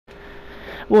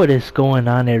What is going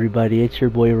on, everybody? It's your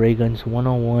boy Rayguns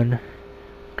 101,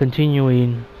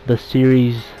 continuing the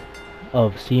series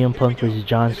of CM Punk vs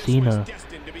John Cena,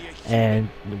 and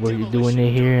we're doing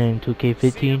it here in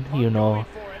 2K15. You know,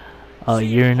 a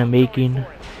year in the making.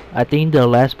 I think the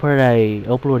last part I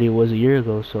uploaded was a year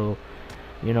ago, so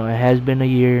you know it has been a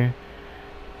year,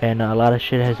 and a lot of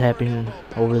shit has happened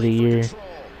over the year.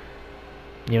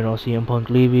 You know, CM Punk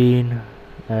leaving,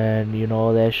 and you know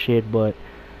all that shit, but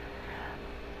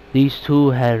these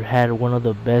two have had one of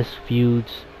the best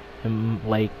feuds in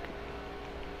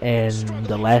in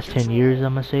the last 10 years,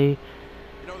 I'm gonna say.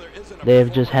 They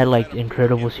have just had like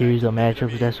incredible series of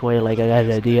matchups. That's why like I got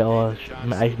the idea, oh,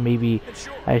 maybe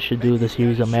I should do the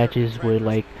series of matches with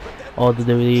like all the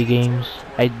WWE games.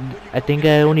 I think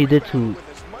I only did to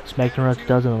SmackDown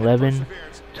 2011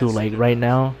 to like right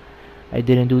now. I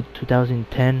didn't do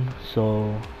 2010,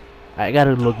 so I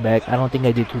gotta look back. I don't think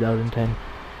I did 2010,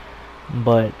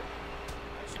 but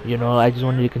you know, I just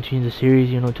wanted to continue the series.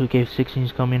 You know, 2K16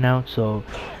 is coming out, so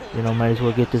you know, might as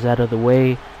well get this out of the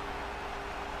way.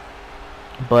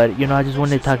 But you know, I just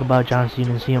wanted to talk about John Cena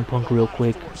and CM Punk real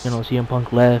quick. You know, CM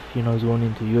Punk left. You know, he's going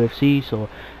into UFC, so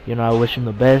you know, I wish him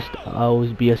the best. I'll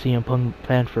always be a CM Punk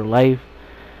fan for life.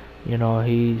 You know,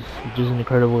 he's just an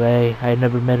incredible guy. I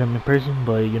never met him in person,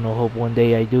 but you know, hope one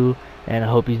day I do, and I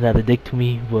hope he's not a dick to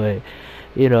me. But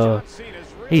you know,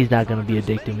 he's not gonna be a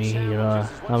dick to me. You know,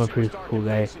 I'm a pretty cool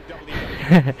guy.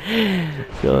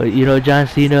 So you know, John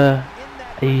Cena,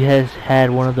 he has had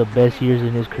one of the best years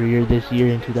in his career this year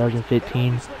in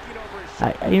 2015.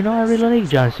 You know, I really like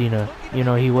John Cena. You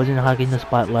know, he wasn't hogging the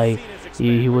spotlight.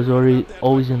 He was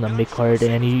always in the mid card,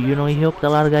 and you know, he helped a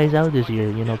lot of guys out this year.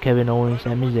 You know, Kevin Owens,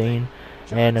 Sami Zayn,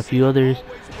 and a few others.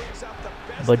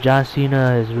 But John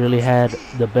Cena has really had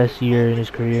the best year in his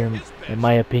career, in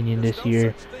my opinion, this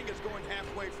year.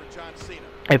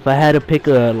 If I had to pick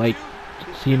like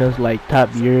Cena's like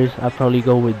top years, I'd probably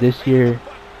go with this year,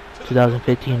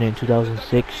 2015 and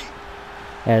 2006,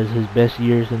 as his best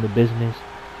years in the business.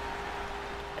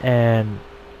 And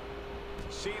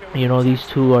you know, these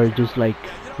two are just like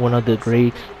one of the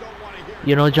greats.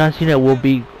 You know, John Cena will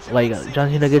be like,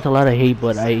 John Cena gets a lot of hate,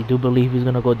 but I do believe he's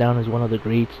gonna go down as one of the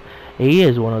greats. He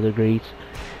is one of the greats.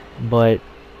 But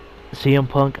CM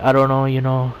Punk, I don't know. You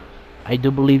know, I do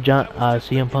believe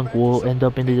CM Punk will end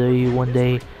up in the WWE one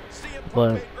day,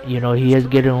 but you know, he is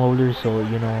getting older, so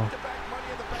you know,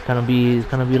 it's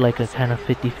gonna be like a kind of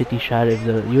 50-50 shot. If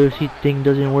the UFC thing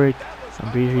doesn't work,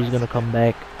 I'm pretty sure he's gonna come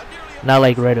back. Not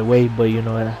like right away, but you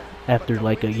know, after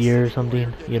like a year or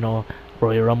something. You know,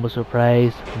 Royal Rumble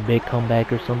surprise, big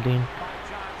comeback or something.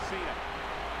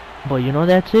 But you know,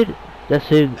 that's it.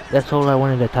 That's all I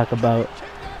wanted to talk about.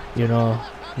 You know,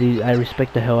 I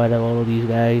respect the hell out of all of these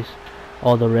guys,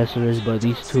 all the wrestlers, but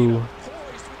these two,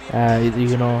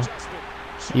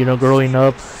 you know, growing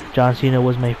up, John Cena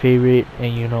was my favorite,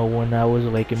 and you know, when I was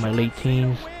like in my late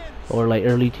teens or like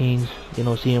early teens, you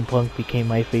know, CM Punk became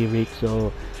my favorite.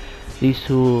 So these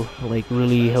two like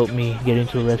really helped me get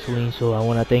into wrestling, so I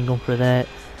want to thank them for that.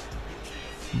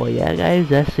 But yeah, guys,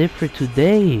 that's it for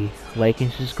today. Like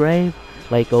and subscribe,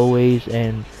 like always,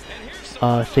 and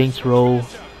Saints Row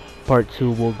Part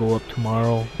 2 will go up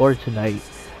tomorrow or tonight,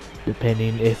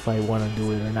 depending if I want to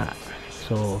do it or not.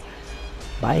 So,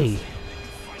 bye.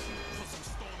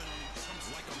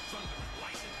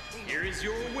 Here is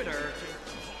your winner,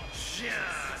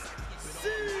 John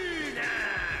Cena.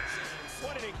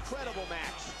 What an incredible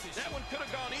match. That one could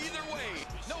have gone either way.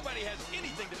 Nobody has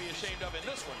anything to be ashamed of in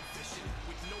this one.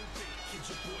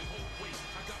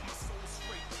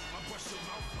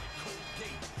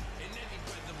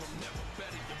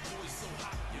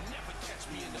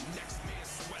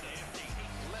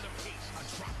 Let 'em hate. I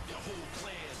drop your whole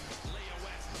clan.